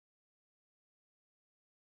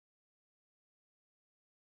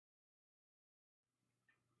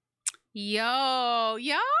Yo,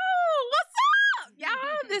 what's up?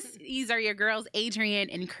 These are your girls, Adrian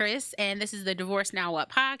and Chris, and this is the Divorce Now What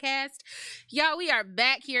podcast. Yo, we are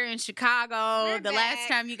back here in Chicago. We're the back. last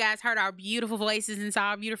time you guys heard our beautiful voices and saw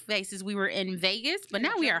our beautiful faces, we were in Vegas, but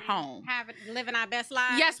now we are home. Living our best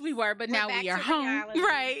lives. Yes, we were, but We're now back we are to home. reality.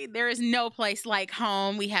 Right. There is no place like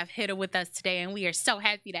home. We have Hitta with us today, and we are so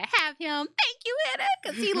happy to have him. Thank you, Hitta,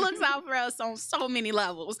 because he looks out for us on so many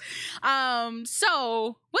levels.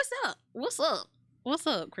 So what's up? What's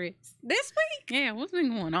up, Chris? This week? Yeah, what's been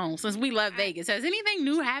going on since we left Vegas? Has anything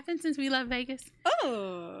new happened since we left Vegas?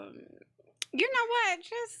 Oh, you know what?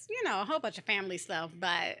 Just, a whole bunch of family stuff,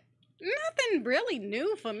 but nothing really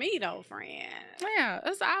new for me, though, friend. Yeah,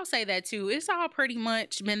 I'll say that too. It's all pretty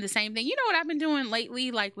much been the same thing. You know what I've been doing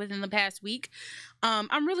lately, like within the past week?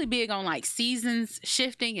 I'm really big on like seasons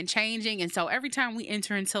shifting and changing. And so every time we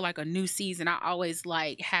enter into like a new season, I always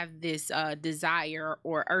like have this desire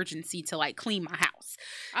or urgency to like clean my house.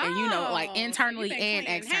 And like internally so and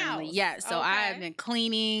externally. Yeah. So I have been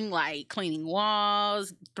cleaning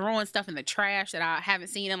walls, throwing stuff in the trash that I haven't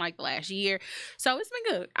seen in like the last year. So it's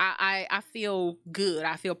been good. I feel good.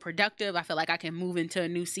 I feel productive. I feel like I can move into a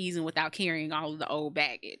new season without carrying all of the old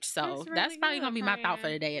baggage. So that's probably going to be my thought for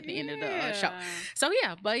the day at the end of the show. So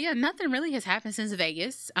nothing really has happened since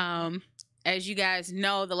Vegas. As you guys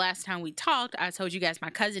know, the last time we talked, I told you guys my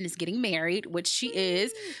cousin is getting married, which she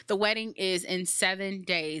is. The wedding is in 7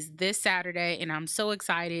 days this Saturday, and I'm so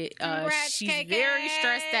excited. Congrats, she's KK. very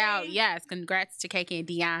stressed out. Yes, congrats to KK and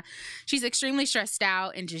Dion. She's extremely stressed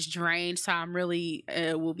out and just drained, so I'm really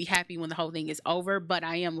will be happy when the whole thing is over, but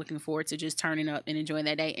I am looking forward to just turning up and enjoying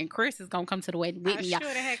that day. And Chris is going to come to the wedding with me, y'all.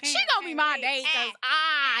 She gonna be my date because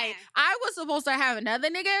I was supposed to have another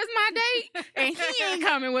nigga as my date, and he ain't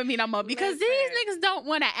coming with me no more because these niggas don't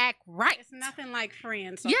want to act right. It's nothing like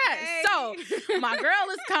friends. Okay? Yes, so my girl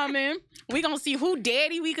is coming. We gonna see who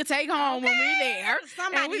daddy we could take home when we there,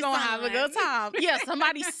 and we gonna have a good time. Yeah,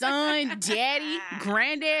 somebody's son, daddy,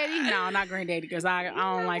 granddaddy. No, not granddaddy because I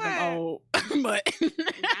don't like him old, but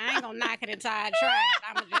I ain't gonna knock it inside trash.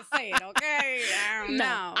 I'm gonna just say it, okay? I don't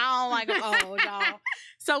know. I don't like him old, y'all.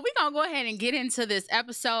 So we're going to go ahead and get into this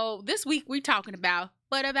episode. This week we're talking about,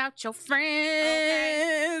 what about your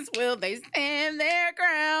friends? Okay. Will they stand their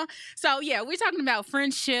ground? So yeah, we're talking about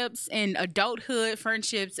friendships and adulthood,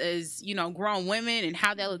 friendships as, grown women and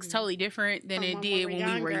how that looks totally different than it did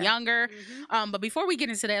when we were younger. But before we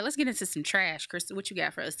get into that, let's get into some trash. Krista, what you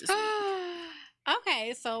got for us this week?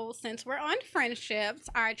 Okay, so since we're on friendships,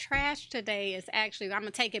 our trash today is actually, I'm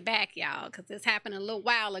going to take it back, y'all, because this happened a little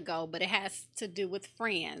while ago, but it has to do with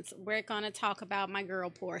friends. We're going to talk about my girl,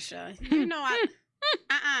 Portia.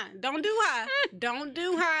 Don't do her. Don't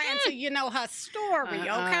do her until you know her story,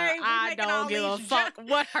 okay? I don't give a fuck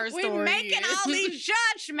what her story is. We're making all these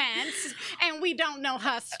judgments, and we don't know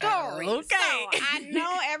her story. Okay. So I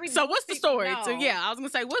know everybody. So what's the story? Know. So yeah, I was going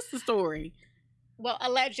to say, what's the story? Well,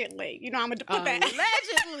 allegedly. I'm going to put that.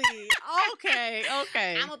 Allegedly. Okay.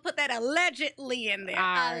 I'm going to put that allegedly in there.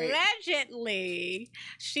 Right. Allegedly,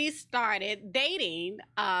 she started dating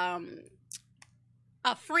a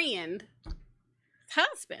friend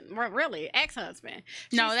husband. Well, really, ex-husband.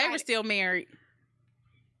 No, they were still married.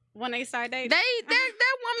 When they started dating? That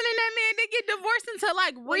woman and that man, they get divorced until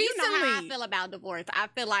like recently. You know how I feel about divorce. I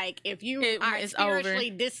feel like if you are spiritually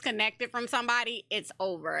disconnected from somebody, it's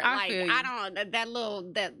over.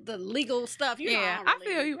 The legal stuff, I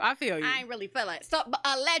feel you. I ain't really feel it. So but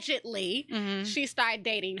allegedly, she started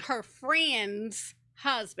dating her friend's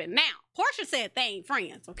husband. Now, Portia said they ain't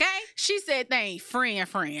friends, okay? She said they ain't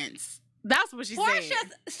friends. That's what she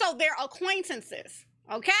said. So they're acquaintances.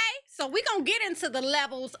 Okay, so we're going to get into the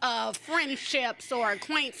levels of friendships or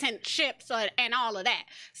acquaintanceships and all of that.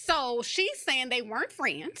 So she's saying they weren't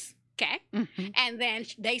friends, okay? And then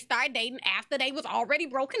they started dating after they was already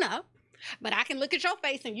broken up. But I can look at your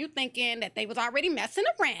face and you thinking that they was already messing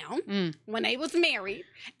around when they was married.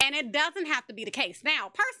 And it doesn't have to be the case.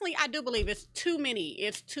 Now, personally, I do believe it's too many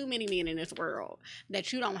men in this world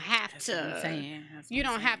that you don't have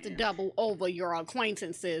to double over your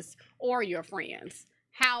acquaintances or your friends.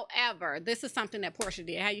 However, this is something that Portia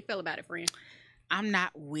did. How you feel about it, friend? I'm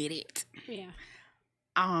not with it. Yeah.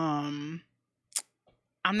 I'm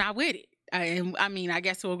not with it. I mean, I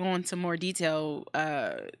guess we'll go into more detail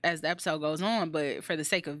as the episode goes on, but for the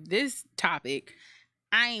sake of this topic,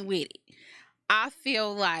 I ain't with it. I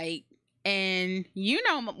feel like, and you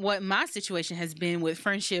know what my situation has been with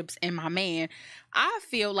friendships and my man, I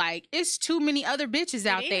feel like it's too many other bitches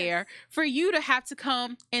out there for you to have to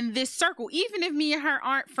come in this circle. Even if me and her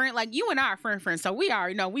aren't friends, like you and I are friends, so we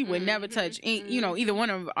already know we would never touch, either one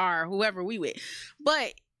of our whoever we with.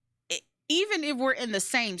 But even if we're in the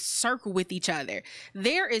same circle with each other,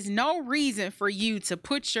 there is no reason for you to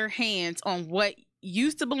put your hands on what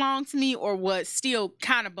used to belong to me or what still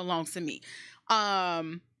kind of belongs to me.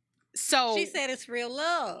 So she said it's real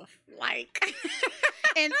love. Like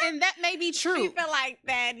and that may be true. She feel like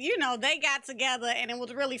that, you know, they got together and it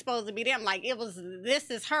was really supposed to be them. Like this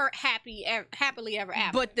is her happily ever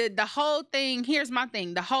after. But the whole thing, here's my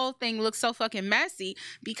thing. The whole thing looks so fucking messy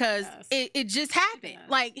because it just happened.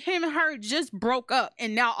 Like him and her just broke up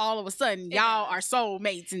and now all of a sudden y'all are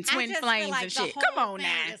soulmates and twin flames and shit. Come on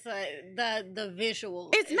now. The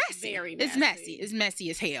visual. It's messy. Very messy. It's messy. It's messy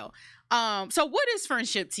as hell. So what is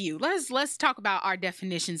friendship to you? Let's talk about our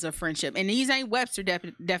definitions of friendship. And these ain't Webster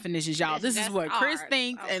definitions, y'all. This is what Chris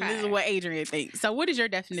thinks, and this is what Adrian thinks. So what is your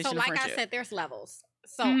definition of friendship? So like I said, there's levels.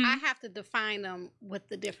 So I have to define them with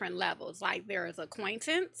the different levels. Like there is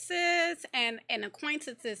acquaintances, and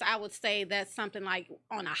acquaintances, I would say that's something like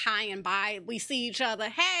on a high and by. We see each other.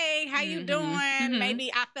 Hey, how you doing?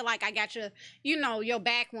 Maybe I feel like I got your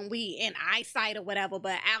back when we in eyesight or whatever.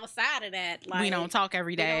 But outside of that, like we don't talk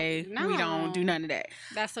every day. We don't do none of that.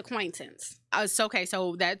 That's acquaintance. So okay,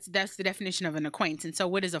 so that's the definition of an acquaintance. So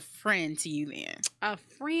what is a friend to you then? A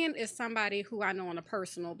friend is somebody who I know on a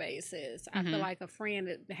personal basis. I feel like a friend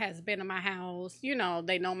that has been in my house. You know,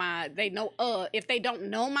 they know if they don't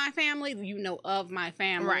know my family, you know of my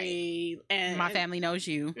family. Right. And my family knows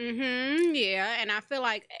you. Yeah, and I feel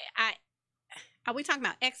like are we talking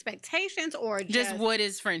about expectations or just what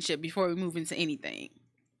is friendship before we move into anything?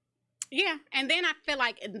 Yeah, and then I feel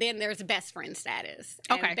like then there's best friend status.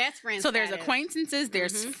 Okay, and best friend. So there's acquaintances,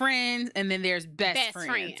 there's friends, and then there's best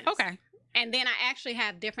friends. Okay, and then I actually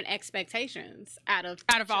have different expectations out of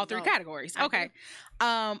all three categories. Okay,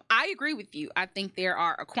 I agree with you. I think there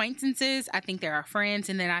are acquaintances, I think there are friends,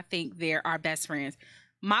 and then I think there are best friends.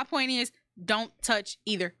 My point is, don't touch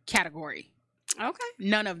either category. Okay,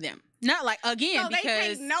 none of them. Not like again because they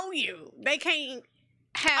can't know you. They can't.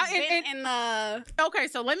 Okay,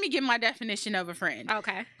 so let me give my definition of a friend.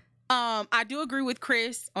 Okay. I do agree with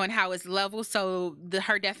Chris on how it's level. So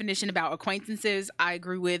her definition about acquaintances, I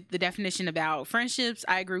agree with. The definition about friendships,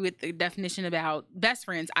 I agree with. The definition about best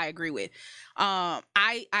friends, I agree with.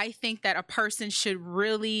 I think that a person should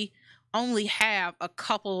really only have a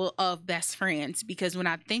couple of best friends, because when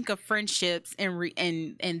I think of friendships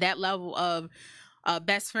and that level of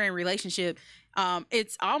best friend relationship,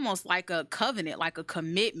 it's almost like a covenant, like a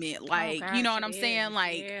commitment, like you know what I'm saying,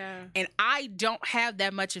 like and I don't have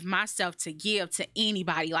that much of myself to give to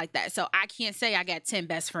anybody like that. So I can't say I got 10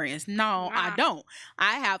 best friends. No, I don't.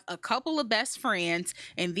 I have a couple of best friends,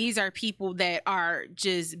 and these are people that are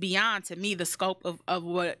just beyond, to me, the scope of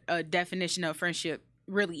what a definition of friendship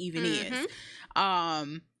really even is.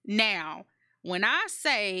 Now, when I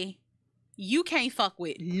say you can't fuck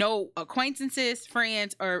with no acquaintances,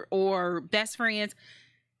 friends, or best friends,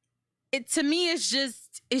 it to me it's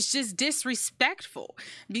just disrespectful,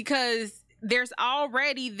 because there's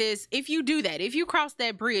already this. If you do that, if you cross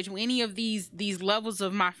that bridge with any of these levels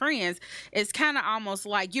of my friends, it's kind of almost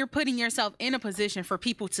like you're putting yourself in a position for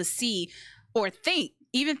people to see or think,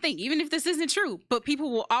 even if this isn't true, but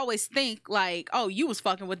people will always think like, oh, you was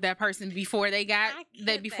fucking with that person before they got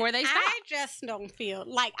that, before they stopped. I just don't feel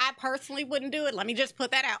like I personally wouldn't do it. Let me just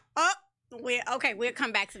put that out. We'll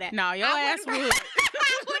come back to that. No, your ass would.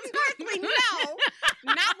 I wouldn't personally, no.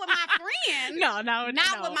 Not with my friend. Not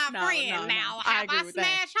with my friend. Now, have I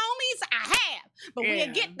smashed homies? I have. But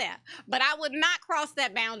we'll get there. But I would not cross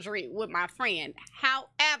that boundary with my friend.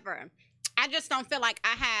 However, I just don't feel like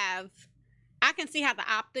I can see how the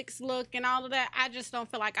optics look and all of that. I just don't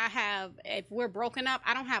feel like if we're broken up,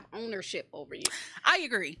 I don't have ownership over you. I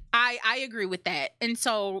agree. I agree with that. And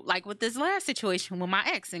so, like with this last situation with my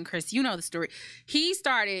ex, and Chris, you know the story. He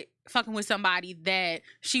started fucking with somebody that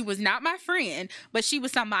she was not my friend, but she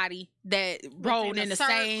was somebody that rolled in the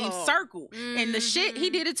same circle. And the shit,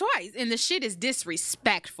 he did it twice. And the shit is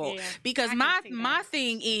disrespectful. Yeah, because my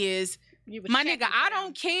thing is, my nigga, I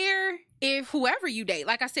don't care if whoever you date,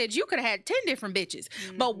 like I said, you could have had 10 different bitches.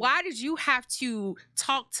 But why did you have to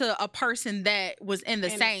talk to a person that was in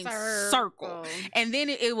the same circle? And then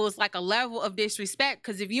it was like a level of disrespect,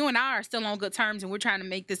 because if you and I are still on good terms and we're trying to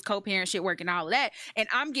make this co-parent shit work and all of that, and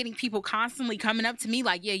I'm getting people constantly coming up to me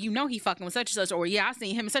like, yeah, you know he fucking with such and such, or yeah, I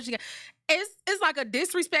seen him and such and such. It's like a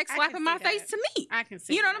disrespect slap in my face to me. I can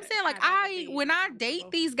see. You know what I'm saying? Like when I date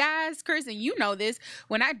these guys, Chris, and you know this,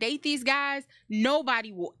 when I date these guys,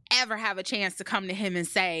 nobody will ever have a chance to come to him and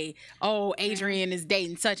say, oh, Adrian is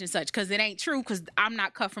dating such and such, because it ain't true, because I'm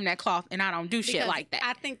not cut from that cloth and I don't do shit like that.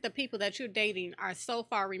 I think the people that you're dating are so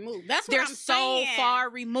far removed. That's what They're I'm saying. so far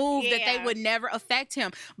removed that they would never affect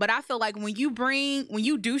him. But I feel like when you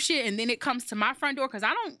do shit and then it comes to my front door, because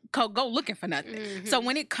I don't go looking for nothing. Mm-hmm. So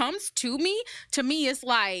when it comes to me it's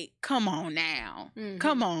like, come on now. Mm-hmm.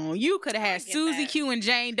 Come on. You could have had Susie Q and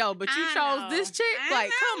Jane Doe, but you chose this chick?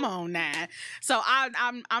 Come on now. So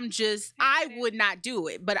I would not do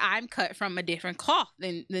it, but I'm cut from a different cloth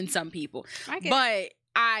than some people. But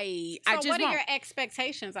I just what are your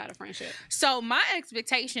expectations out of friendship? So my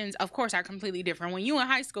expectations, of course, are completely different. When you in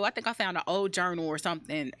high school, I think I found an old journal or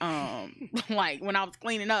something, like when I was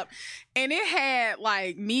cleaning up, and it had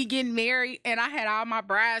like me getting married, and I had all my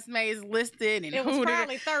bridesmaids listed, and it was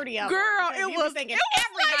probably 30 of them. Girl, it was thinking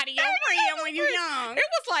everybody your friend when you young. It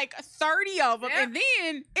was like 30 of them, and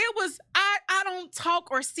then it was I don't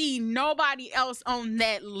talk or see nobody else on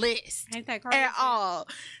that list. Ain't that crazy? At all.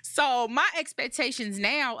 So my expectations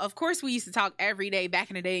now, of course, we used to talk every day back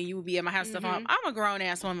in the day, and you would be at my house. Mm-hmm. Stuff. I'm a grown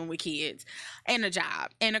ass woman with kids and a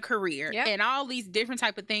job and a career and all these different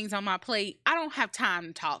type of things on my plate. I don't have time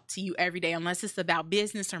to talk to you every day unless it's about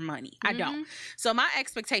business or money. I don't. So my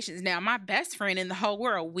expectations now, my best friend in the whole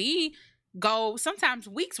world, we go sometimes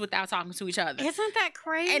weeks without talking to each other. Isn't that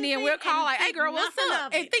crazy? And then we'll call like, hey girl, what's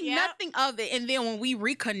up? And think nothing of it. And then when we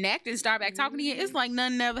reconnect and start back talking again, it's like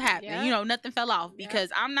nothing ever happened. You know, nothing fell off,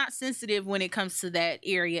 because I'm not sensitive when it comes to that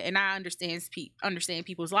area, and I understand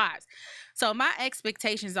people's lives. So my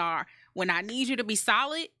expectations are, when I need you to be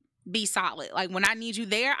solid, be solid. Like when I need you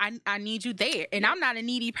there, I need you there. And I'm not a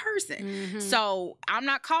needy person. Mm-hmm. So I'm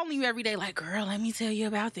not calling you every day like, girl, let me tell you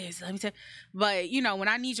about this. But you know, when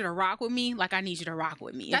I need you to rock with me, like I need you to rock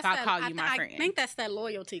with me. If I call you my friend. I think that's that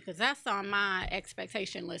loyalty, because that's on my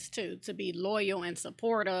expectation list too, to be loyal and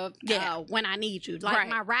supportive when I need you. Like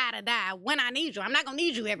my ride or die when I need you. I'm not going to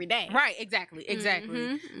need you every day. Right, exactly.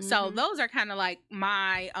 Mm-hmm. So those are kind of like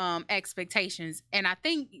my expectations. And I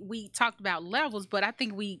think we talked about levels, but I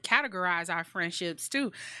think we categorize our friendships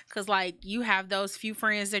too, because like you have those few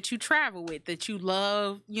friends that you travel with, that you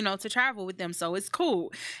love, you know, to travel with them, so it's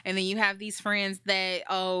cool. And then you have these friends that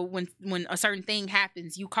when a certain thing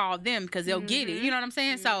happens, you call them because they'll get it, you know what I'm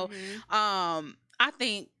saying? So I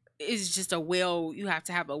think it's just you have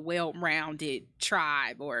to have a well-rounded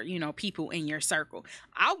tribe, or you know, people in your circle.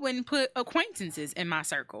 I wouldn't put acquaintances in my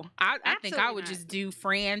circle. I think I would just do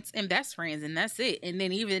friends and best friends, and that's it. And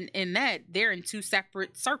then even in that, they're in two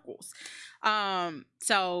separate circles.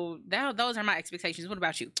 So those are my expectations. What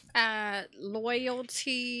about you?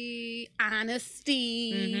 Loyalty,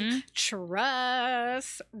 honesty,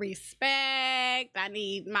 trust, respect.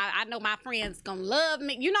 I know my friends gonna love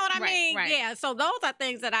me. You know what I mean? Right. Yeah. So those are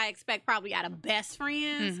things that I expect probably out of best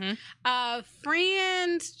friends.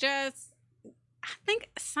 Friends, just I think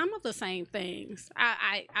some of the same things.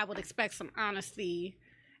 I would expect some honesty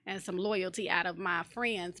and some loyalty out of my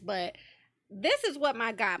friends, but this is what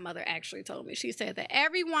my godmother actually told me. She said that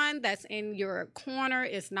everyone that's in your corner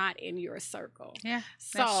is not in your circle. Yeah,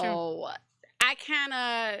 that's true. I kind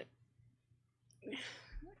of...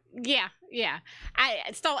 Yeah.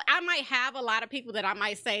 I might have a lot of people that I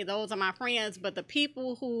might say those are my friends, but the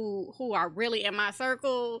people who are really in my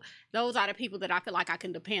circle, those are the people that I feel like I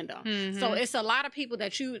can depend on. Mm-hmm. So it's a lot of people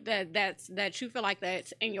that you feel like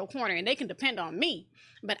that's in your corner, and they can depend on me.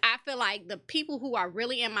 But I feel like the people who are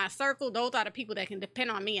really in my circle, those are the people that can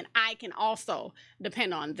depend on me, and I can also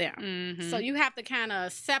depend on them. Mm-hmm. So you have to kind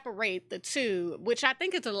of separate the two, which I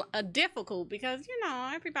think is a difficult, because you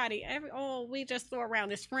know we just throw around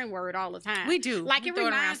this friend word all the time. We do. Like it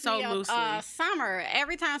reminds me of Summer.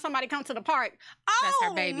 Every time somebody comes to the park,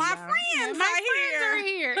 baby, my friends are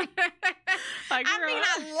here. Like,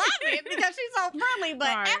 I love it because she's so friendly, but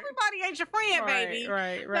everybody ain't your friend, baby.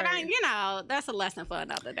 Right. But that's a lesson for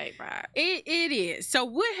another day, right? It is. So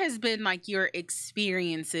what has been like your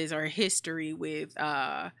experiences or history with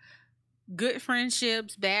good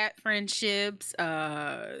friendships, bad friendships,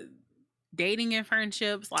 dating and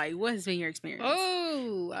friendships? Like, what has been your experience?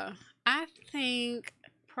 Oh, I think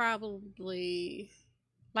probably,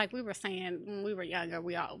 like we were saying, when we were younger,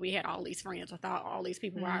 we had all these friends. I thought all these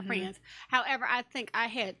people were our friends. However, I think I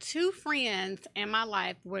had two friends in my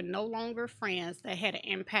life were no longer friends that had an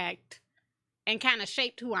impact and kind of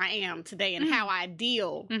shaped who I am today and how I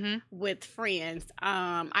deal with friends.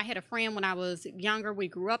 I had a friend when I was younger. We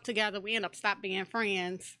grew up together. We ended up stopped being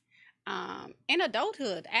friends in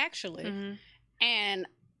adulthood, actually. And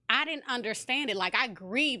I didn't understand it. Like, I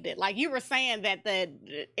grieved it. Like you were saying that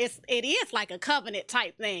it is like a covenant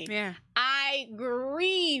type thing. Yeah. I I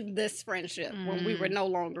grieved this friendship when we were no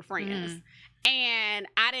longer friends. And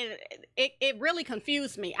I didn't, it really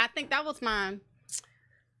confused me. I think that was my,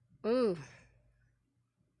 I'm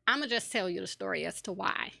going to just tell you the story as to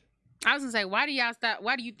why. I was going to say, why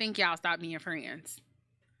do you think y'all stopped being friends?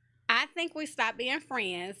 I think we stopped being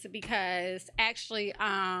friends because actually,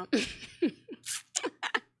 yeah,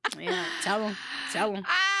 tell them. Tell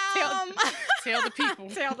the people.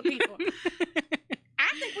 Tell the people.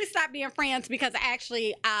 I think we stopped being friends because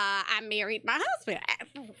actually I married my husband.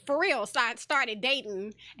 For real. So I started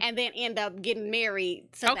dating and then end up getting married.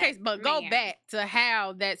 Okay, but go back to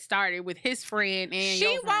how that started with his friend and she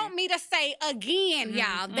your friend. want me to say again,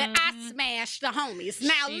 y'all, that I smashed the homies.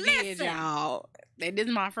 Now she listen. Did, y'all. This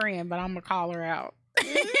is my friend, but I'm going to call her out.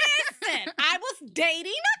 Listen, I was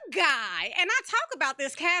dating a guy, and I talk about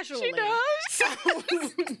this casually. She does. So, because when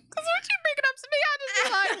she bring it up to me, I just be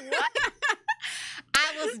like, what?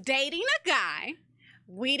 I was dating a guy.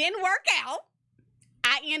 We didn't work out.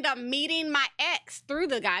 I end up meeting my ex through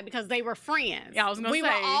the guy because they were friends. Yeah, I was gonna we say,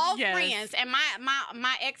 were all yes. friends, and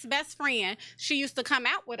my ex best friend, she used to come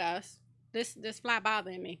out with us. This fly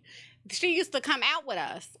bothering me. She used to come out with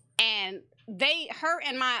us, and her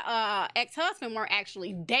and my ex-husband were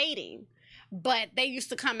actually dating, but they used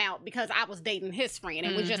to come out because I was dating his friend,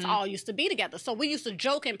 and we just all used to be together. So we used to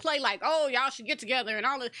joke and play like, oh, y'all should get together and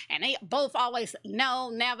all that. And they both always, no,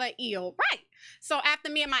 never, ill. Right. So after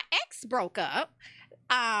me and my ex broke up,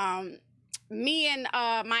 me and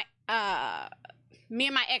my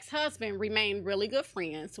ex-husband remained really good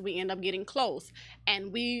friends. So we ended up getting close,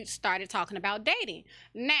 and we started talking about dating.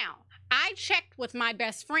 Now, I checked with my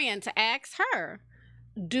best friend to ask her,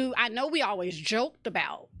 I know we always joked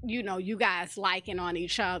about, you guys liking on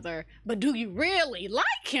each other, but do you really like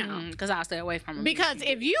him? Because I'll stay away from him. Because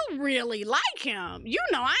if you really like him,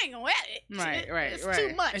 I ain't gonna let it. Right. It's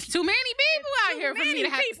too much. It's too many people out here for me to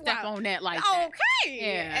have to step on that like that. Okay.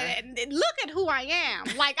 Yeah. And look at who I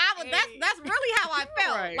am. Like, that's really how I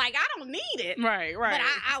felt. Right. Like, I don't need it. Right. But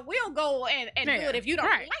I will go and do it if you don't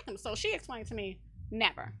right. like him. So she explained to me,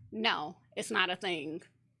 never. No, it's not a thing.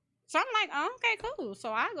 So I'm like, oh, okay, cool.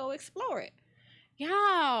 So I go explore it.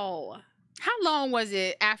 Yo. How long was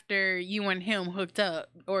it after you and him hooked up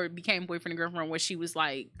or became boyfriend and girlfriend where she was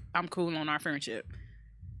like, I'm cool on our friendship?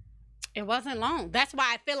 It wasn't long. That's why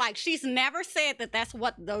I feel like she's never said that that's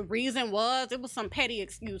what the reason was. It was some petty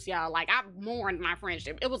excuse, y'all. Like, I mourned my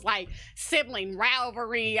friendship. It was like sibling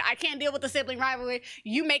rivalry. I can't deal with the sibling rivalry.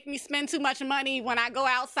 You make me spend too much money when I go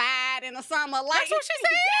outside in the summer. Like, that's what she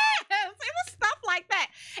said? Yes, it was stuff like that.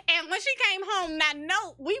 And when she came home, now,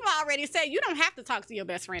 no, we've already said you don't have to talk to your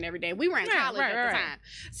best friend every day. We were in college at the time.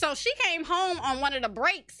 So she came home on one of the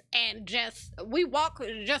breaks and just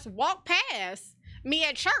walked past me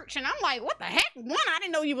at church, and I'm like, what the heck? One, I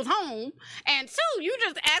didn't know you was home, and two, you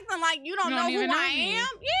just acting like you don't know who I am.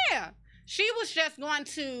 Yeah. She was just going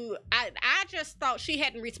to, I just thought she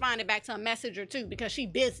hadn't responded back to a message or two because she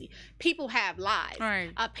busy. People have lives.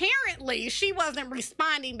 Right. Apparently, she wasn't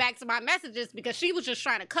responding back to my messages because she was just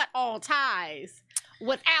trying to cut all ties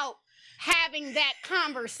without having that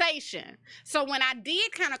conversation. So when I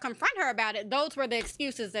did kind of confront her about it, those were the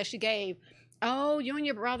excuses that she gave. Oh, you and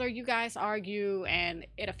your brother, you guys argue and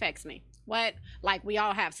it affects me. What? Like, we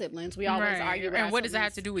all have siblings. We always argue with and what siblings. Does that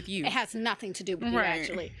have to do with you? It has nothing to do with you,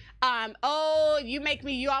 actually. Oh,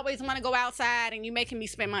 you always want to go outside and you making me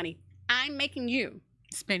spend money. I'm making you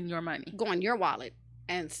spend your money. Go in your wallet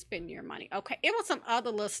and spend your money. Okay. It was some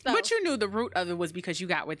other little stuff. But you knew the root of it was because you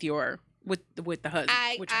got with the husband.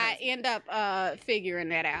 I end up figuring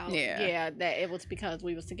that out. Yeah, that it was because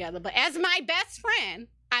we was together. But as my best friend,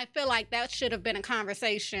 I feel like that should have been a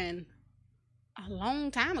conversation a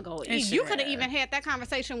long time ago. You could have even had that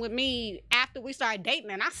conversation with me after we started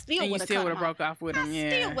dating, and I still would have broke off with him. I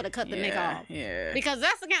still would have cut the nigga off. Yeah, because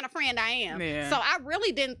that's the kind of friend I am. Yeah. So I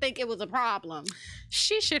really didn't think it was a problem.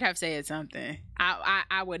 She should have said something.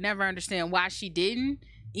 I would never understand why she didn't.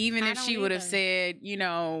 Even if she would have said,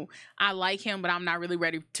 I like him, but I'm not really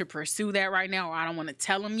ready to pursue that right now, or I don't want to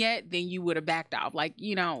tell him yet, then you would have backed off. Like,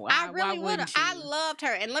 I really would have. I loved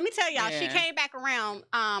her. And let me tell y'all, she came back around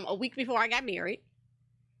a week before I got married.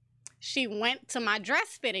 She went to my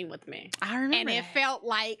dress fitting with me. I remember. And it felt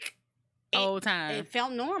like old time. It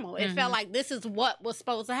felt normal. It felt like this is what was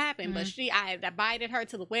supposed to happen. But I invited her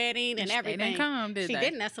to the wedding and everything. They didn't come, did she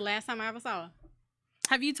didn't. That's the last time I ever saw her.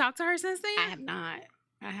 Have you talked to her since then?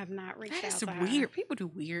 I have not reached out to her. That's weird. People do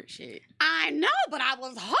weird shit. I know, but I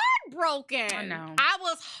was heartbroken. I know. I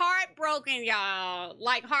was heartbroken, y'all.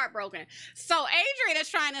 Like, heartbroken. So Adrian is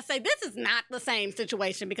trying to say this is not the same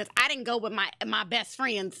situation because I didn't go with my best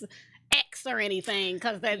friend's ex or anything,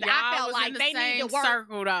 because I felt like they need to work.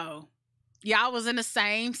 Circle though. Y'all was in the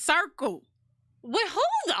same circle. With who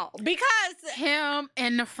though? Because him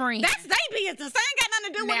and the friend. That's they business. That ain't got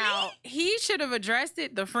nothing to do with me. Now he should have addressed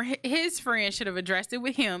it. His friend should have addressed it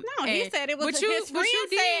with him. No, he said it was his friend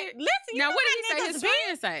said. Listen, now what did he say? His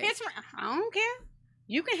friend say. His friend, I don't care.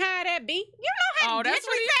 You can have that beat. You know how that's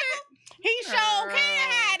what he said. He sure can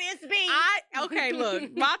have this beat. Okay,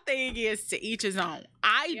 look, my thing is to each his own.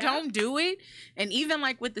 I don't do it, and even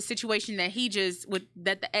like with the situation that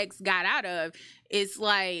that the ex got out of, it's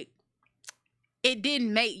like. It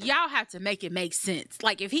didn't y'all have to make it make sense.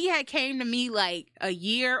 Like if he had came to me like a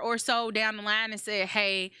year or so down the line and said,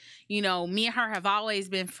 hey, you know, me and her have always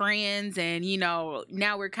been friends and, you know,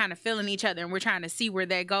 now we're kind of feeling each other and we're trying to see where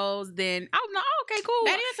that goes, then I'm like, oh, okay, cool.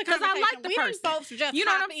 That is a conversation. I like the person. Folks just you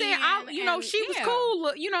know what I'm saying? She was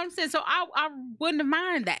cool. You know what I'm saying? So I wouldn't have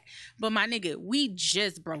minded that. But my nigga, we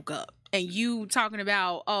just broke up. And you talking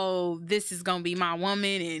about, oh, this is gonna be my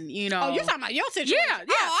woman, and you know. Oh, you talking about your situation?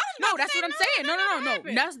 Yeah. No, that's what I'm saying.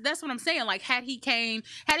 No. That's what I'm saying. Like, had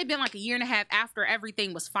it been like a year and a half after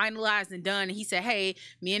everything was finalized and done, and he said, hey,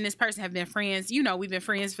 me and this person have been friends. You know, we've been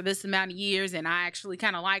friends for this amount of years, and I actually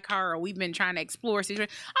kind of like her, or we've been trying to explore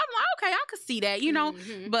situations. I'm like, okay, I could see that, you know,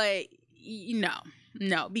 but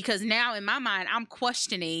no, because now in my mind, I'm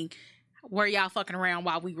questioning. Were y'all fucking around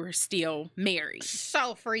while we were still married?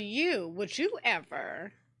 So for you, would you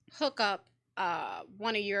ever hook up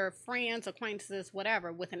one of your friends, acquaintances,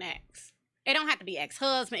 whatever, with an ex? It don't have to be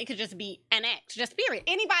ex-husband. It could just be an ex. Just period.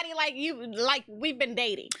 Anybody like you, like we've been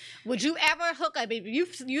dating. Would you ever hook up? If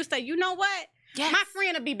you say, you know what? Yes. My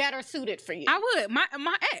friend would be better suited for you. I would. My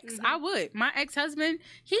ex. I would. My ex-husband,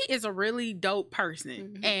 he is a really dope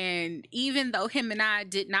person. And even though him and I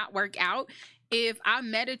did not work out, if I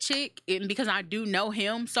met a chick, and because I do know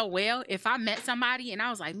him so well, if I met somebody and I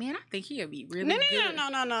was like, man, I think he'll be really good.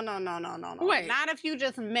 No. Wait. Not if you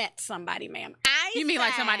just met somebody, ma'am. You mean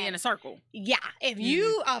like somebody in a circle? Yeah. If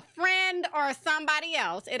you, a friend or somebody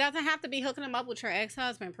else, it doesn't have to be hooking them up with your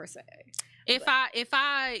ex-husband per se. If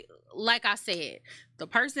I, like I said, the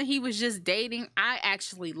person he was just dating, I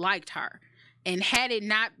actually liked her. And had it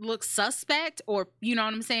not looked suspect or, you know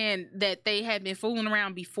what I'm saying, that they had been fooling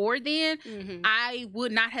around before then, I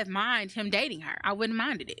would not have minded him dating her. I wouldn't have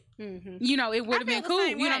minded it. You know, it would have been cool.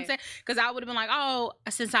 You know what I'm saying? Because I would have been like, oh,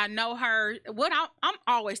 since I know her, I'm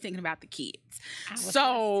always thinking about the kids.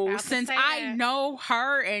 So since I know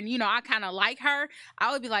her and, you know, I kind of like her,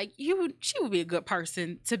 I would be like, she would be a good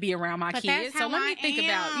person to be around my kids. So let me think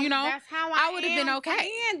about, you know, I would have been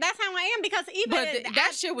okay. That's how I am because But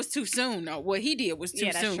that shit was too soon, though. What he did was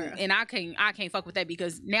too soon. True. And I can't fuck with that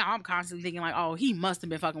because now I'm constantly thinking like, oh, he must have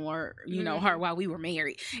been fucking with her, you know, her while we were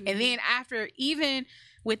married. And then after even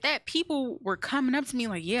with that, people were coming up to me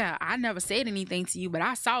like, yeah, I never said anything to you, but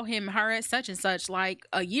I saw him and her at such and such like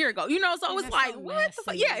a year ago. You know, so it's like, what the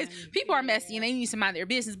fuck? Yeah, people are messy and they need to mind their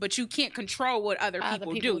business, but you can't control what other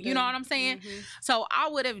people do. You know what I'm saying? So I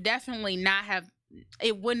would have definitely not have,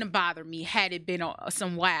 it wouldn't have bothered me had it been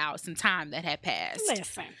some time that had passed.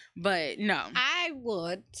 Listen. But no. I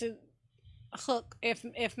would to hook,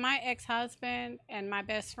 if my ex-husband and my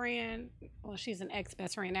best friend, well, she's an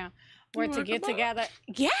ex-best friend now, were to get together.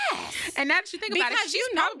 Yes. And now that you think about it, she's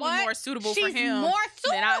probably more suitable for him. She's more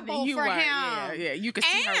suitable for him. Yeah, you can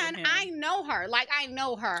see her with him. And I know her. Like, I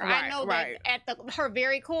know her. Right, I know that at her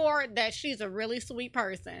very core that she's a really sweet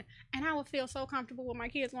person. And I would feel so comfortable with my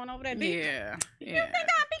kids going over that beach. Yeah. You think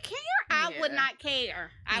I'd be care? I would not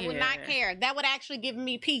care. I would not care. That would actually give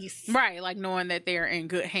me peace. Right, like knowing that they're in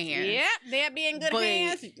good hands. Yep, they'll be in good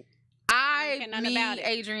hands.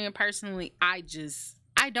 Adrian, personally,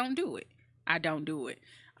 I don't do it. I don't do it.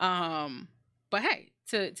 But hey,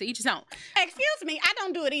 to each his own. Excuse me, I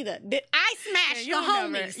don't do it either. I smashed the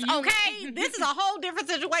homies. Okay, this is a whole different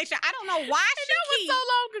situation. I don't know why she was so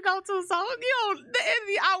long ago too. So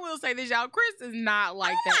I will say this, y'all. Chris is not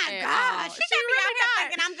like that. Oh my God, she got me out here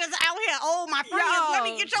thinking I'm just out here. Oh, my friends, let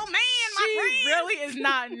me get your man. My friend. She really is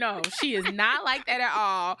not. No, she is not like that at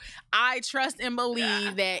all. I trust and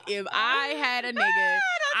believe that if I had a nigga,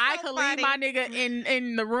 I could leave my nigga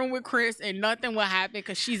in the room with Chris and nothing will happen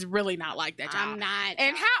because she's really not like that, y'all. I'm not.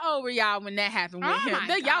 And how old were y'all when that happened with him?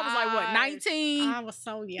 Y'all was like, what, 19? I was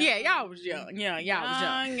so young. Yeah, y'all was young. Yeah, y'all was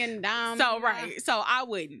young. Young and dumb. So, right. So, I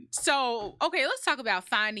wouldn't. So, okay, let's talk about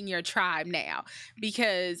finding your tribe now.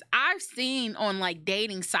 Because I've seen on, like,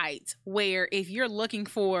 dating sites where if you're looking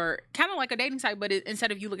for kind of like a dating site, but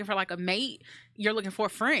instead of you looking for like a mate, you're looking for a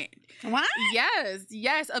friend. What?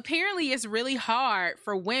 Yes. Apparently, it's really hard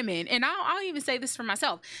for women, and I'll even say this for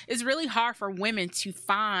myself. It's really hard for women to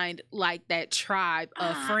find like that tribe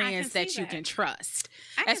of friends that you can trust,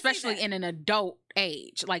 especially in an adult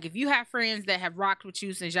age. Like if you have friends that have rocked with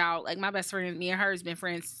you since y'all, like my best friend, me and her has been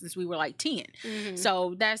friends since we were like 10. Mm-hmm.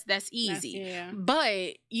 So that's easy.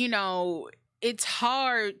 But you know, it's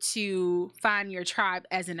hard to find your tribe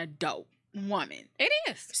as an adult woman. It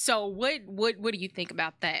is. So what do you think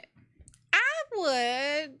about that?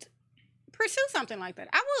 I would pursue something like that.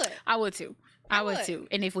 I would too. I would too.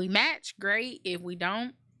 And if we match, great. If we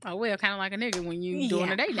don't, oh well, kind of like a nigga when you doing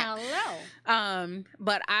a date now. Hello.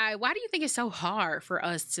 But why do you think it's so hard for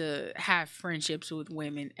us to have friendships with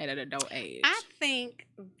women at an adult age? I think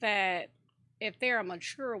that if they're a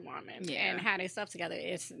mature woman and have their stuff together,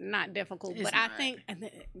 it's not difficult. But I think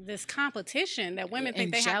this competition that women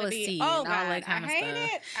think they have to be, all that kind of stuff.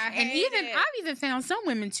 I hate it. I've even found some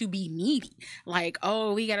women to be needy. Like,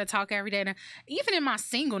 oh, we got to talk every day. Now, even in my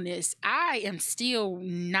singleness, I am still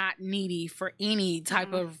not needy for any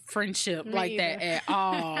type of friendship like that at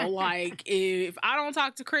all. Like, if I don't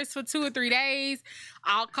talk to Chris for 2 or 3 days,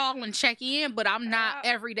 I'll call and check in, but I'm not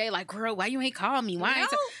every day like, girl, why you ain't call me? Why?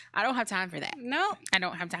 I don't have time for that. No, I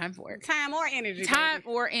don't have time for it. Time or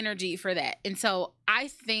energy for that. And so I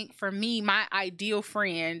think for me, my ideal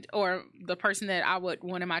friend or the person that I would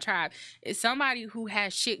want in my tribe is somebody who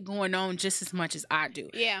has shit going on just as much as I do.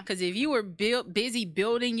 Yeah. Because if you were busy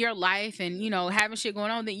building your life and, you know, having shit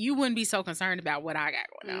going on, then you wouldn't be so concerned about what I got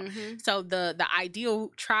going on. Mm-hmm. So the ideal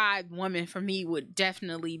tribe woman for me would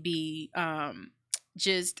definitely be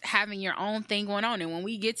just having your own thing going on. And when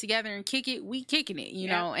we get together and kick it, we kicking it. You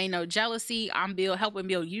know, ain't no jealousy. I'm helping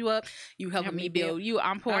build you up. You helping me build you.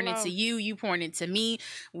 I'm pouring into you. You pouring into me.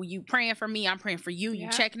 When you praying for me, I'm praying for you. You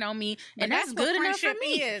checking on me. But and that's good enough for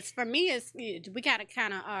me. For me, we got to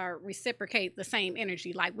kind of reciprocate the same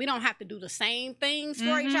energy. Like, we don't have to do the same things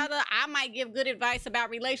for each other. I might give good advice about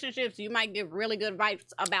relationships. You might give really good advice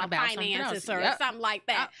about finances or something like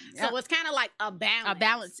that. So it's kind of like a balance. A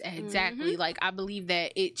balance, exactly. Like, I believe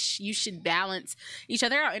that you should balance each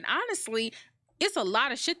other out. And honestly, it's a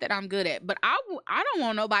lot of shit that I'm good at, but I don't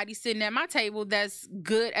want nobody sitting at my table that's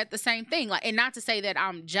good at the same thing. Like, and not to say that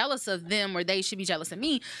I'm jealous of them or they should be jealous of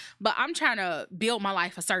me, but I'm trying to build my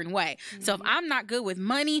life a certain way. Mm-hmm. So if I'm not good with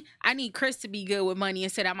money, I need Chris to be good with money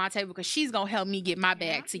and sit at my table because she's gonna help me get my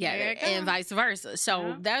bag together, and vice versa.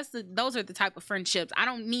 So those are the type of friendships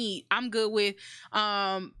I'm good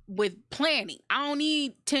with planning. I don't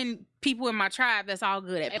need 10 people in my tribe that's all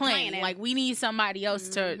good at planning. Like, we need somebody else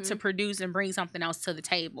to produce and bring something else to the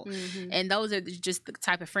table. Mm-hmm. And those are just the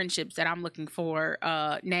type of friendships that I'm looking for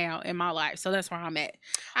now in my life. So that's where I'm at.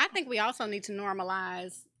 I think we also need to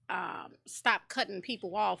normalize stop cutting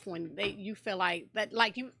people off when you feel like that.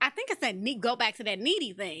 Like, I think it's that go back to that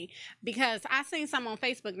needy thing, because I seen something on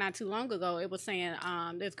Facebook not too long ago. It was saying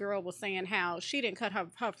this girl was saying how she didn't cut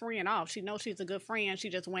her friend off. She knows she's a good friend. She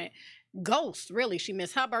just went ghost. Really, she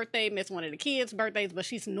missed her birthday, missed one of the kids' birthdays, but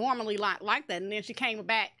she's normally like that. And then she came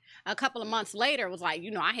back a couple of months later, was like,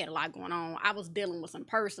 you know, I had a lot going on. I was dealing with some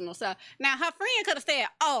personal stuff. Now, her friend could have said,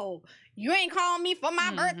 oh, you ain't calling me for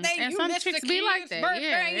my birthday. And you missed the kid's like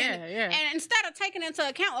birthday. And instead of taking into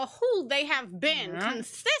account of who they have been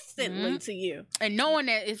consistently to you. And knowing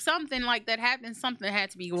that if something like that happens, something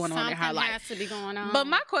had to be going on in her life. Something has to be going on. But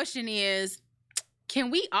my question is,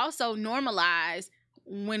 can we also normalize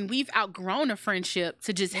when we've outgrown a friendship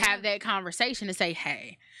to just have that conversation and say,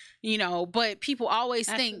 hey, you know, but people always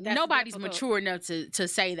think nobody's mature enough to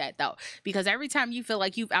say that, though, because every time you feel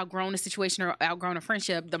like you've outgrown a situation or outgrown a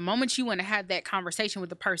friendship, the moment you want to have that conversation with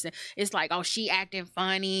the person, it's like, oh, she acting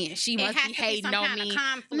funny, she must be hating on me.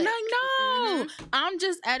 No, I'm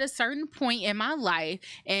just at a certain point in my life,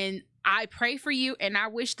 and I pray for you and I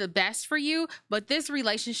wish the best for you, but this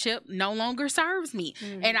relationship no longer serves me.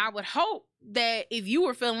 And I would hope that if you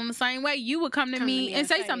were feeling the same way, you would come to me and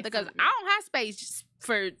say something, because I don't have space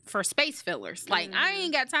for space fillers. Like, I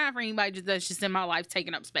ain't got time for anybody that's just in my life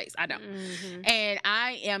taking up space. I don't. And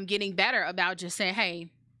I am getting better about just saying, hey,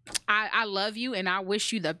 I love you and I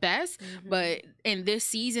wish you the best, but in this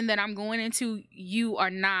season that I'm going into, you are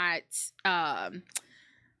not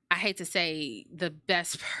I hate to say the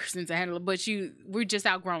best person to handle it, but we're just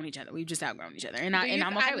outgrown each other. We've just outgrown each other. And I'm okay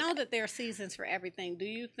with that. I know that there are seasons for everything. Do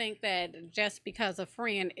you think that just because a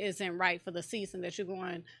friend isn't right for the season that you're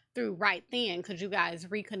going through right then, could you guys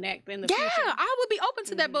reconnect in the future? Yeah, I would be open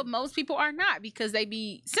to that, but most people are not, because they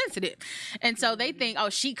be sensitive. And so they think, oh,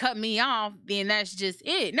 she cut me off, then that's just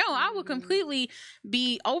it. No, I would completely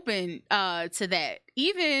be open to that.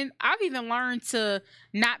 I've even learned to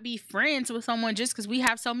not be friends with someone just because we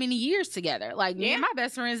have so many years together. Like me and my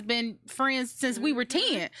best friend's been friends since we were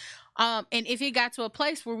 10. And if it got to a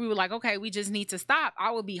place where we were like, okay, we just need to stop, I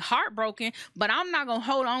would be heartbroken, but I'm not going to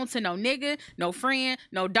hold on to no nigga, no friend,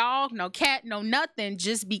 no dog, no cat, no nothing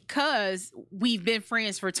just because we've been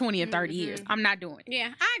friends for 20 or 30 years. I'm not doing it.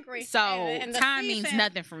 Yeah, I agree. So and time means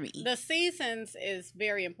nothing for me. The seasons is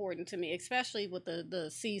very important to me, especially with the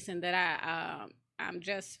season that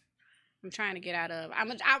I'm trying to get out of. I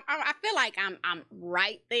feel like I'm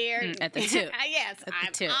right there at the tip. Yes,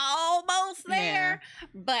 I'm almost there. Yeah.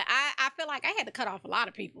 But I feel like I had to cut off a lot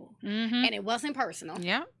of people, and it wasn't personal.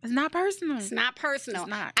 Yeah, it's not personal. It's not personal. It's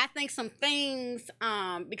not. I think some things,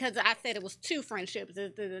 because I said it was 2 friendships.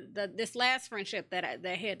 This last friendship that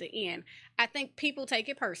had to end, I think people take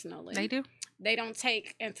it personally. They do. They don't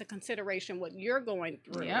take into consideration what you're going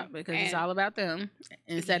through. Yeah, because it's all about them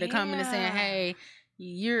instead of coming and saying, "Hey,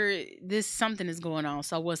 something is going on,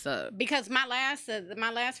 so what's up?" Because my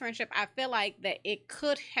last friendship, I feel like that it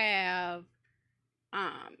could have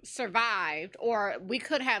survived, or we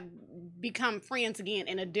could have become friends again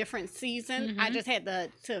in a different season. I just had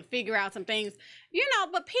to figure out some things,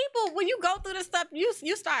 but people, when you go through this stuff,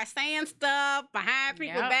 you start saying stuff behind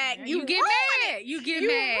people's back. You get mad. You get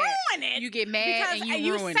mad. Ruin it. You get mad because and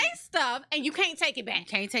you ruin say stuff and you can't take it back. You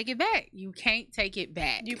can't take it back. You can't take it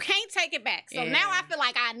back. You can't take it back. So now I feel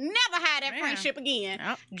like I never had that friendship again,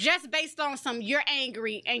 just based on some you're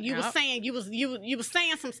angry and you was saying you was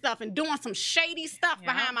saying some stuff and doing some shady stuff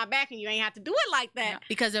behind my back, and you ain't have to do it like that.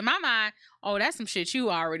 Because in my mind, that's some shit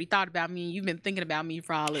you already thought about me and you've been thinking about me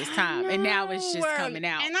for all this time, and now it's just coming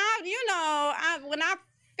out. And when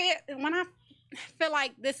I feel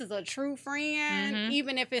like this is a true friend,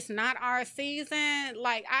 even if it's not our season,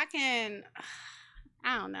 like I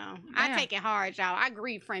don't know. I take it hard, y'all. I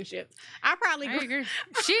grieve friendships. I agree.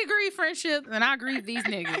 She grieve friendships, and I grieve these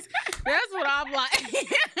niggas. That's what I'm like.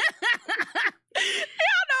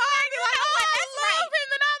 Y'all know I be like, I love him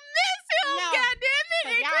and I miss him. No, God damn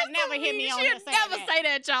it. Y'all never hear me on here saying never say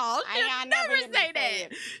that, y'all. Y'all never say that.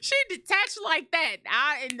 She detached like that.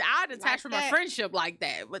 I detach from a friendship like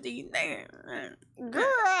that. But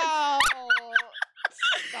girl.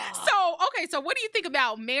 So what do you think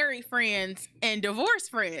about married friends and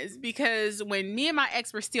divorced friends? Because when me and my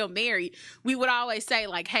ex were still married, we would always say,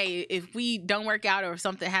 like, hey, if we don't work out or if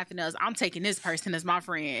something happened to us, I'm taking this person as my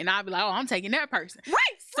friend. And I'd be like, I'm taking that person. Right.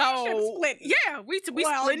 So, split. Yeah, we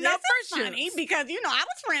splitting up friendships. Funny because, I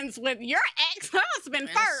was friends with your ex-husband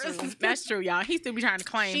first. True. That's true, y'all. He still be trying to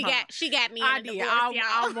claim She got me in I did. Divorce,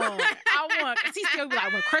 I won. Because he still be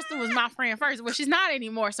like, well, Crystal was my friend first. Well, she's not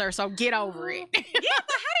anymore, sir, so get over it. Yeah,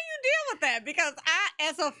 but how do you deal with that? Because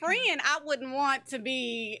as a friend, I wouldn't want to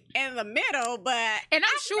be in the middle, but and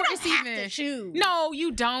I'm sure it's even to choose. No,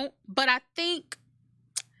 you don't. But I think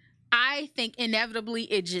inevitably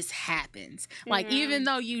it just happens. Like even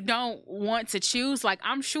though you don't want to choose, like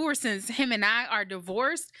I'm sure since him and I are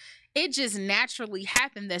divorced, it just naturally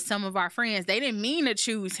happened that some of our friends, they didn't mean to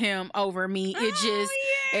choose him over me. It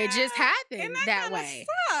just happened that way.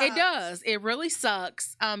 Sucks. It does. It really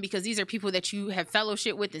sucks. Because these are people that you have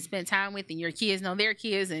fellowship with and spend time with, and your kids know their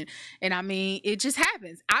kids, and I mean, it just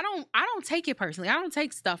happens. I don't take it personally. I don't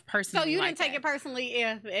take stuff personally. So you didn't take it personally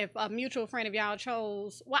if a mutual friend of y'all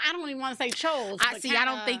chose. Well, I don't even want to say chose. I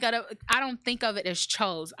don't think of it as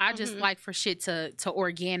chose. I just like for shit to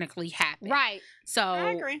organically happen. Right. So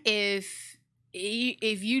I agree.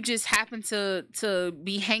 If you just happen to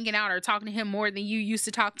be hanging out or talking to him more than you used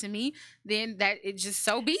to talk to me, then that it just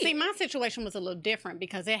so be. See, my situation was a little different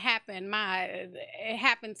because it happened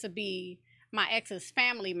to be my ex's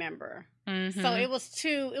family member. So it was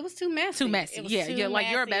too messy. Too messy. Yeah,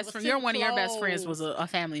 like your best friend. One of your best friends was a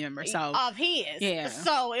family member. So of his. Yeah.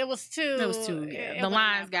 So it was too. The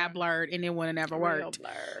lines got blurred and it would have never worked.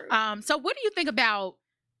 So what do you think about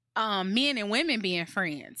men and women being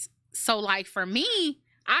friends? So like for me,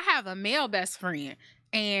 I have a male best friend,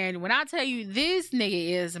 and when I tell you this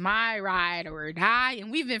nigga is my ride or die, and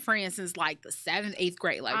we've been friends since like the 7th, 8th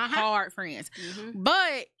grade, like hard friends.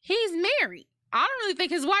 But he's married. I don't really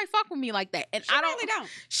think his wife fuck with me like that, and I really don't.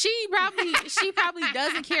 She probably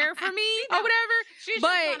doesn't care for me or whatever. She's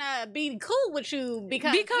just gonna be cool with you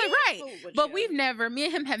because right. Cool with but you. Me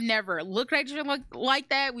and him have never looked at each other like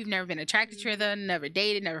that. We've never been attracted to each other, never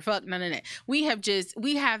dated, never fucked, none of that. We have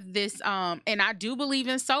this and I do believe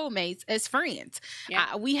in soulmates as friends.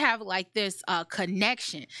 Yeah. We have like this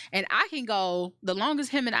connection, and I can go the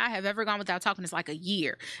longest him and I have ever gone without talking is like a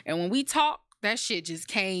year, and when we talk, that shit just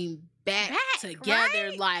came back together,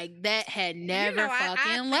 right? Like that had never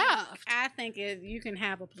fucking left. I think you can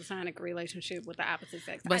have a platonic relationship with the opposite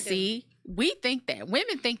sex. But see, we think that.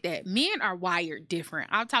 Women think that. Men are wired different.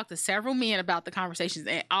 I've talked to several men about the conversations,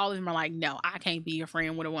 and all of them are like, no, I can't be a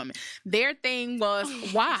friend with a woman. Their thing was,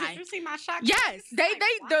 why? Did you see my shock? Yes.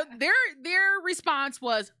 Their response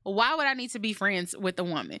was, why would I need to be friends with a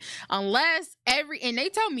woman? Unless and they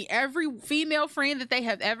told me every female friend that they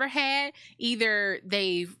have ever had, either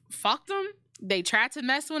they've fucked them, they tried to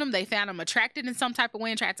mess with them, they found them attracted in some type of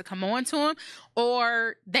way and tried to come on to them,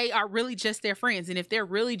 or they are really just their friends. And if they're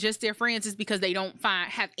really just their friends, it's because they don't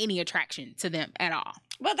have any attraction to them at all.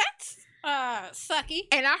 Well, that's sucky.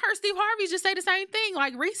 And I heard Steve Harvey just say the same thing,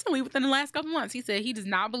 like recently within the last couple months. He said he does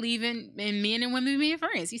not believe in men and women being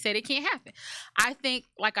friends. He said it can't happen. I think,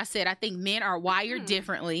 like I said, I think men are wired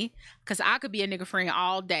differently, because I could be a nigga friend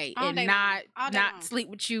all day and not sleep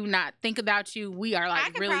with you, not think about you. We are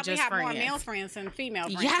like really just friends. I could probably have more male friends than female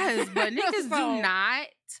friends. Yes, but niggas do not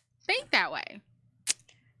think that way.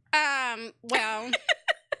 Well...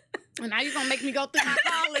 Now you're going to make me go through my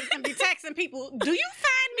call list and be texting people. Do you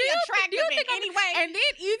find me attractive in any way? And then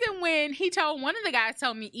even when one of the guys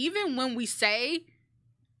told me, even when we say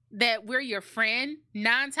that we're your friend,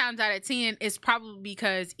 9 times out of 10, it's probably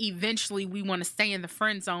because eventually we want to stay in the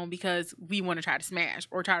friend zone because we want to try to smash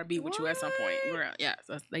or try to be with you at some point. Yeah,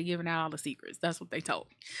 so they giving out all the secrets. That's what they told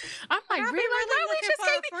me. I'm like, really? Why we just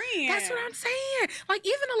can't be? That's what I'm saying. Like,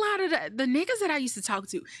 even a lot of the niggas that I used to talk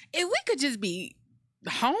to, if we could just be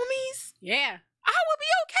homies, yeah, I would be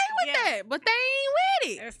okay with that, but they ain't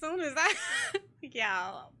with it. As soon as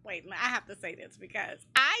y'all, wait, I have to say this because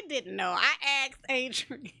I didn't know. I asked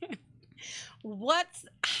Adrian, what's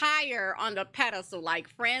higher on the pedestal, like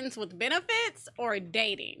friends with benefits or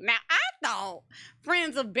dating? Now, I thought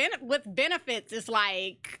friends with benefits is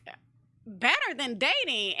like better than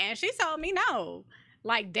dating, and she told me no,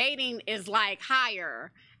 like dating is like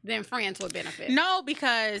higher than friends with benefits. No,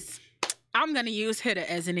 because I'm going to use Hitta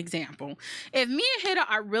as an example. If me and Hitta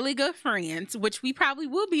are really good friends, which we probably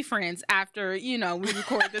will be friends after, we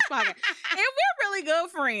record this podcast. If we're really good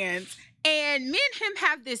friends and me and him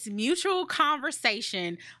have this mutual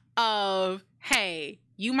conversation of, hey,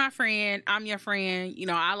 you my friend, I'm your friend,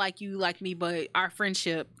 I like you, like me, but our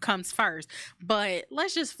friendship comes first. But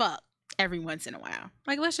let's just fuck every once in a while.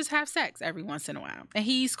 Like, let's just have sex every once in a while. And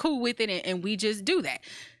he's cool with it, and we just do that.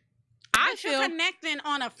 You're connecting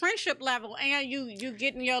on a friendship level, and you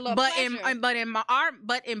getting your little pleasure.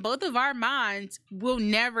 In both of our minds, we'll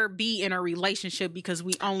never be in a relationship because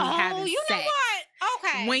we only having sex. Know what?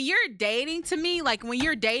 Okay. When you're dating, to me, like when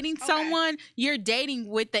you're dating someone, you're dating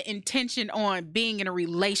with the intention on being in a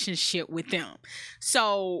relationship with them.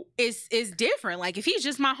 So it's different. Like if he's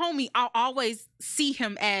just my homie, I'll always see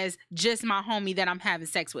him as just my homie that I'm having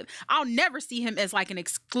sex with. I'll never see him as like an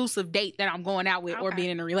exclusive date that I'm going out with or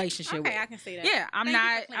being in a relationship with. I can see that. Yeah, I'm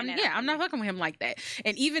not fucking with him like that.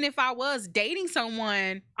 And even if I was dating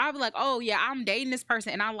someone, I'd be like, oh yeah, I'm dating this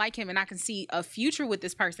person and I like him and I can see a future with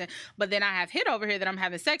this person. But then I have Hit over here that I'm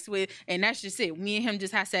having sex with, and that's just it. Me and him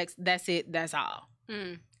just have sex. That's it. That's all.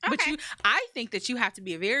 Okay. But I think that you have to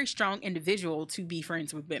be a very strong individual to be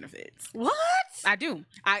friends with benefits. What? I do.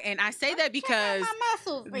 I say that because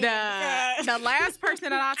the last person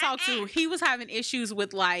that I talked to, he was having issues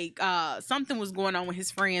with like something was going on with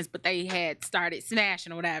his friends, but they had started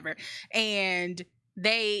smashing or whatever, and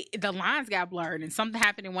the lines got blurred, and something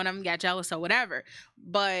happened, and one of them got jealous or whatever.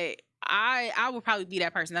 But I would probably be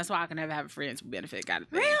that person. That's why I can never have friends with benefit.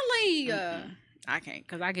 Really? Mm-hmm. I can't,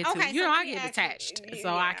 because I get I get detached, so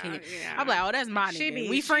I can't. Yeah. I'm like, oh, that's my nigga.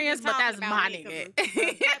 We friends, but that's my nigga. The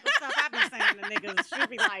type of stuff I've been saying to niggas, she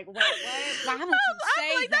be like, wait, what? Why would you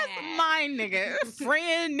say that? That's my nigga.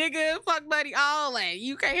 Friend, nigga, fuck buddy, all that.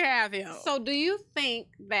 You can't have him. So do you think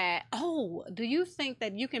that you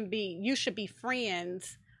should be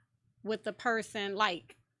friends with the person,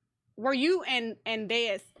 like, were you and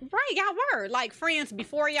Des, right, y'all were like friends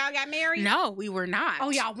before y'all got married? No, we were not. Oh,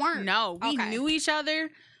 y'all weren't? No, we knew each other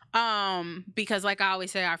because like I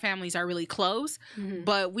always say, our families are really close,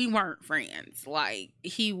 but we weren't friends. Like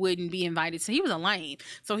he wouldn't be invited to, he was a lame,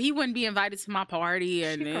 so he wouldn't be invited to my party.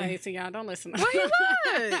 And crazy, y'all, don't listen to well, he was.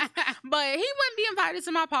 But he wouldn't be invited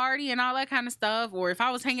to my party and all that kind of stuff. Or if I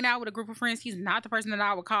was hanging out with a group of friends, he's not the person that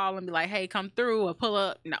I would call and be like, hey, come through or pull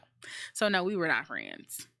up. No. So no, we were not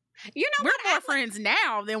friends. You know, we're more friends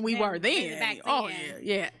now than we were then. Back then. Oh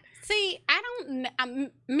yeah. See, me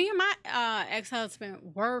and my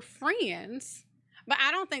ex-husband were friends. But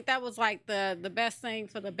I don't think that was like the best thing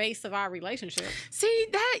for the base of our relationship. See,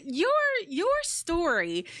 that your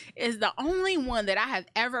story is the only one that I have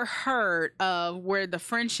ever heard of where the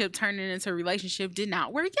friendship turning into a relationship did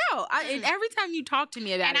not work out. And every time you talk to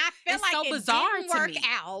me about and it, I feel it's like so it bizarre didn't to work me.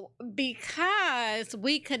 out because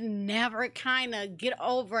we could never kind of get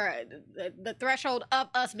over the threshold of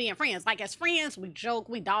us being friends. Like as friends, we joke,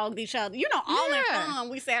 we dogged each other, all in fun.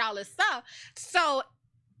 We said all this stuff. So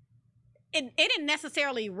it didn't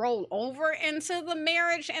necessarily roll over into the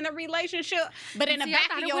marriage and the relationship, but in the back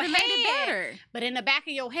of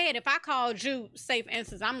your head, if I called you, say for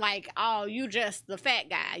instance, I'm like, oh, you just the fat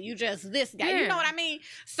guy, you just this guy, you know what I mean?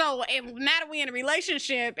 So now that we're in a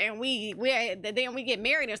relationship and then we get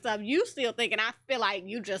married and stuff, you still thinking I feel like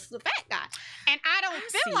you just the fat guy, and I don't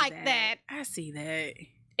feel like that. I see that.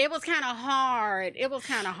 It was kind of hard.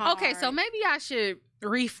 Okay, so maybe I should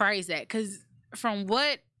rephrase that because from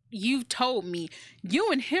what you've told me,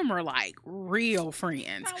 you and him are like real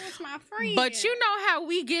friends. That was my friend. But you know how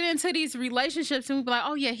we get into these relationships and we be like,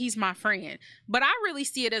 oh yeah, he's my friend. But I really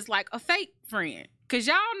see it as like a fake friend. Cause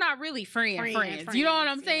y'all not really friends. You know what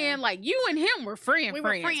I'm saying? Yeah. Like you and him were friends. Were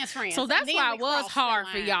friends. So that's why it was hard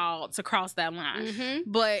for y'all to cross that line.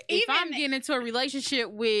 Mm-hmm. But if I'm getting into a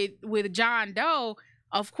relationship with John Doe,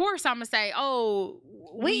 of course I'm gonna say, oh,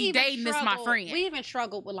 we dating this my friend. We even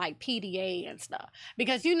struggled with like PDA and stuff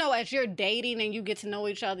because as you're dating and you get to know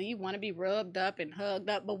each other, you want to be rubbed up and hugged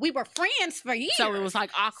up. But we were friends for years, so it was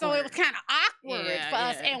like awkward. So it was kind of awkward for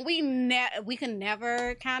us, and we can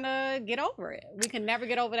never kind of get over it. We can never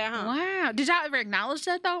get over that hump. Wow! Did y'all ever acknowledge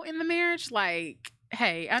that though in the marriage? Like,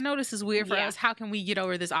 hey, I know this is weird for us. How can we get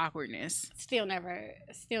over this awkwardness? Still never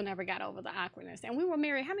got over the awkwardness. And we were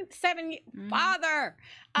married, 7 years? Father.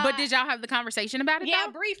 But did y'all have the conversation about it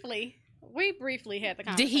though? Briefly. We briefly had the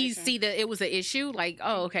conversation. Did he see that it was an issue? Like,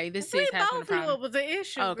 oh, okay, this is happening. We both knew it was an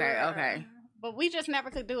issue. Okay. But we just never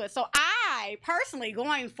could do it. So I personally,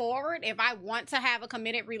 going forward, if I want to have a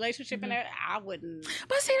committed relationship in there, I wouldn't.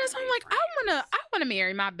 But see, that's what I'm like. I wanna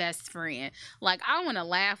marry my best friend. Like I wanna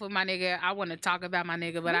laugh with my nigga. I wanna talk about my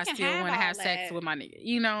nigga, but I still wanna have sex with my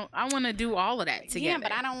nigga. I wanna do all of that together. Yeah,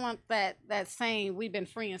 but I don't want that saying we've been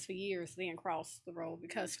friends for years then cross the road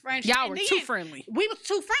because friendship. Y'all were too friendly. We was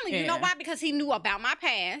too friendly. Yeah. You know why? Because he knew about my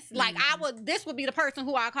past. Like this would be the person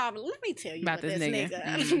who I call. Let me tell you about this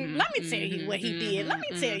nigga. Let me tell you what he did. Let me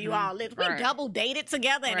tell you all this. We double dated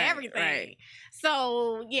together and everything. Right.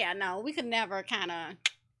 So we could never kind of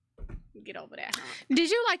get over that. Did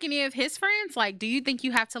you like any of his friends? Like, do you think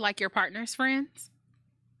you have to like your partner's friends?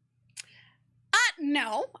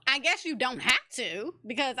 No, I guess you don't have to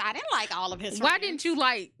because I didn't like all of his friends. Why didn't you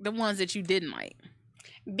like the ones that you didn't like?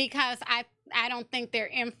 Because I don't think they're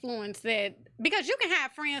influenced because you can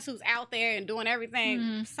have friends who's out there and doing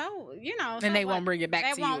everything. So, and they won't bring it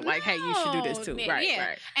back to you. Like, hey, you should do this too.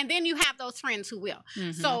 Right. And then you have those friends who will.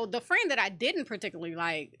 So the friend that I didn't particularly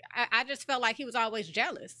like, I just felt like he was always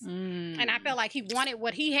jealous. And I felt like he wanted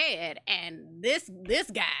what he had. And this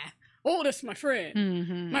guy, oh, that's my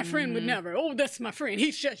friend. My friend would never. Oh, that's my friend.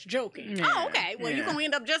 He's just joking. Yeah, oh, okay. Well, you're going to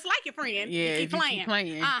end up just like your friend. Yeah, you keep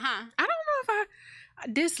playing. I don't know if I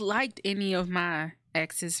disliked any of my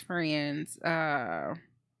ex's friends. They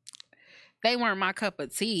weren't my cup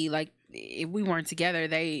of tea. Like if we weren't together,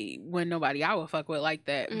 they wasn't nobody I would fuck with like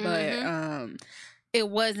that. But it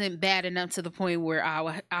wasn't bad enough to the point where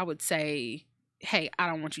I would say, hey, I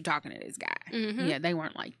don't want you talking to this guy. Yeah, they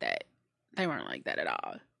weren't like that. They weren't like that at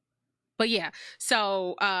all. But yeah,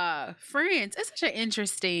 so friends, it's such an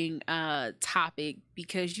interesting topic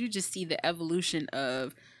because you just see the evolution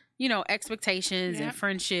of expectations and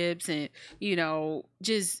friendships and,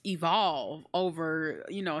 just evolve over,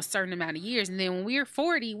 a certain amount of years. And then when we're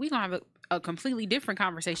 40, we're going to have a completely different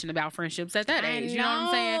conversation about friendships at that age. You know what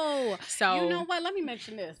I'm saying? So, you know what? Let me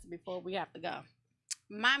mention this before we have to go.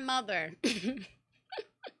 My mother,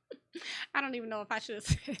 I don't even know if I should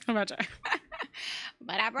say it. How about you?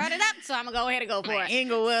 But I brought it up, so I'm going to go ahead and go for it.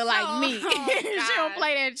 Inglewood like me. She don't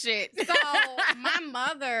play that shit. So my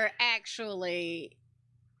mother actually...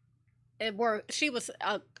 she was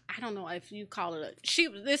I don't know if you call it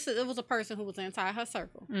it was a person who was inside her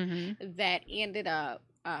circle that ended up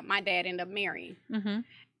my dad ended up marrying.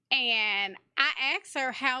 And I asked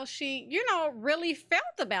her how she, really felt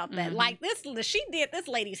about that. Like she did this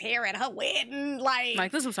lady's hair at her wedding.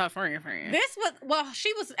 Like this was her friend.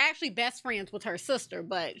 She was actually best friends with her sister,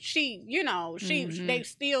 but she, they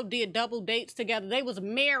still did double dates together. They was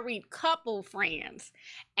married couple friends.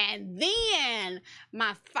 And then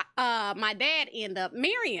my dad ended up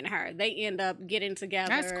marrying her. They end up getting together.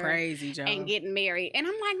 That's crazy, Joe. And getting married. And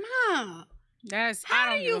I'm like, Mom, I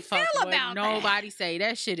don't give a fuck what nobody say.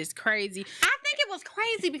 That shit is crazy. I think it was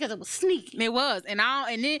crazy because it was sneaky. It was, and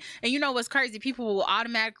you know what's crazy? People will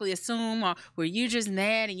automatically assume, well, you're just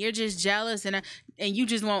mad and you're just jealous, and you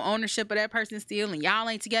just want ownership of that person still, and y'all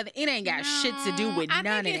ain't together. It ain't got shit to do with none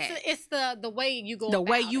of that. It's the way you go. The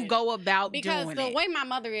way you go about doing it. Because the way my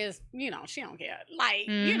mother is, you know, she don't care. Like,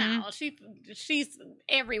 you know, she's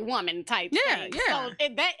every woman type thing. Yeah. So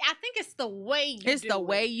I think it's the way you. It's the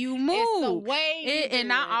way you move. It's the way you do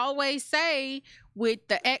and I always say, with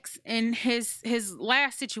the ex in his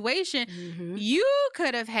last situation, you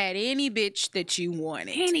could have had any bitch that you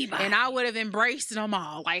wanted. Anybody. And I would have embraced them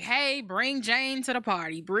all. Like, hey, bring Jane to the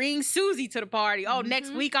party. Bring Susie to the party. Oh,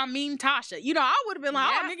 next week I'm meeting Tasha. You know, I would have been like,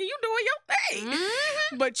 oh, nigga, you doing your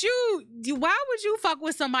thing. But why would you fuck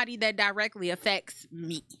with somebody that directly affects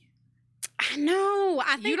me? I know.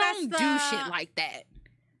 I think you don't do shit like that.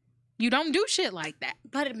 You don't do shit like that.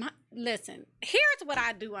 But listen, here's what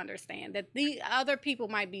I do understand, that the other people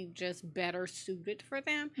might be just better suited for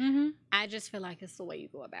them. I just feel like it's the way you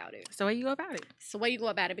go about it. It's the way you go about it. It's the way you go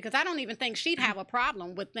about it, because I don't even think she'd have a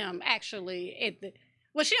problem with them actually.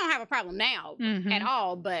 Well, she don't have a problem now at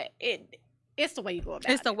all, but it's the way you go about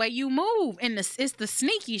it. It's the way you move. And it's the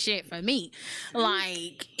sneaky shit for me.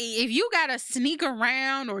 Like, if you gotta sneak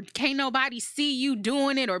around or can't nobody see you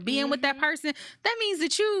doing it or being with that person, that means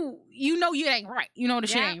that you know you ain't right. You know the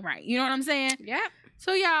shit ain't right. You know what I'm saying? Yeah.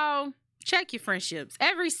 So y'all, check your friendships.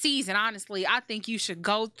 Every season, honestly, I think you should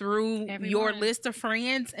go through your list of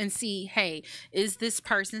friends and see, hey, is this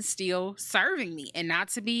person still serving me? And not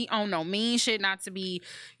to be on no mean shit, not to be,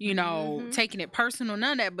 you know, taking it personal,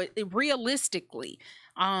 none of that. But realistically,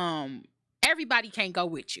 everybody can't go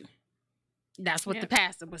with you. That's what the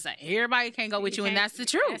pastor was saying. Everybody can't go with you, and that's the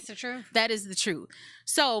truth. That's the truth. That is the truth.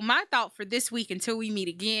 So my thought for this week until we meet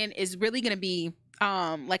again is really going to be,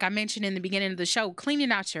 like I mentioned in the beginning of the show,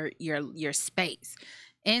 cleaning out your space.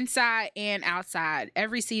 Inside and outside.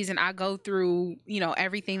 Every season I go through, you know,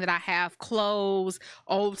 everything that I have, clothes,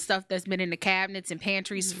 old stuff that's been in the cabinets and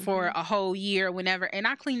pantries for a whole year, whenever, and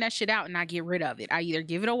I clean that shit out and I get rid of it. I either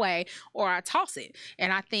give it away or I toss it.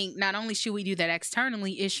 And I think not only should we do that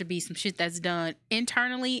externally, it should be some shit that's done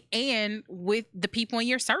internally and with the people in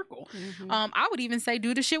your circle. I would even say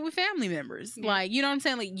do the shit with family members. Like, you know what I'm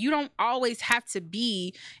saying? Like, you don't always have to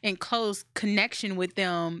be in close connection with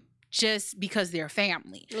them just because they're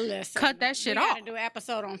family. Listen, cut that shit off. We gotta do an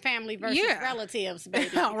episode on family versus relatives, baby.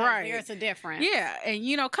 Right. There's a difference. Yeah, and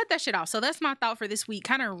you know, cut that shit off. So that's my thought for this week.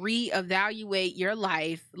 Kind of reevaluate your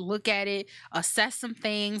life, look at it, assess some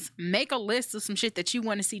things, make a list of some shit that you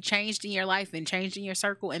want to see changed in your life and changed in your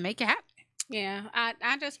circle, and make it happen. Yeah,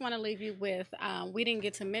 I just want to leave you with, we didn't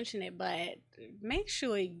get to mention it, but make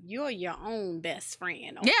sure you're your own best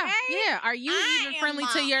friend, okay? Yeah. Are you even friendly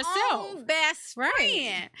to yourself? Own best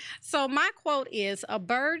friend. So my quote is, a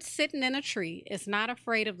bird sitting in a tree is not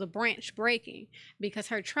afraid of the branch breaking because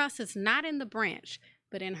her trust is not in the branch,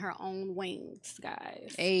 but in her own wings,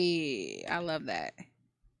 guys. Hey, I love that.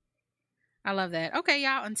 I love that. Okay,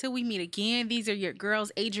 y'all, until we meet again, these are your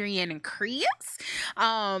girls, Adrienne and Chris.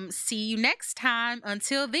 See you next time.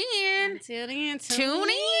 Until then, tune in.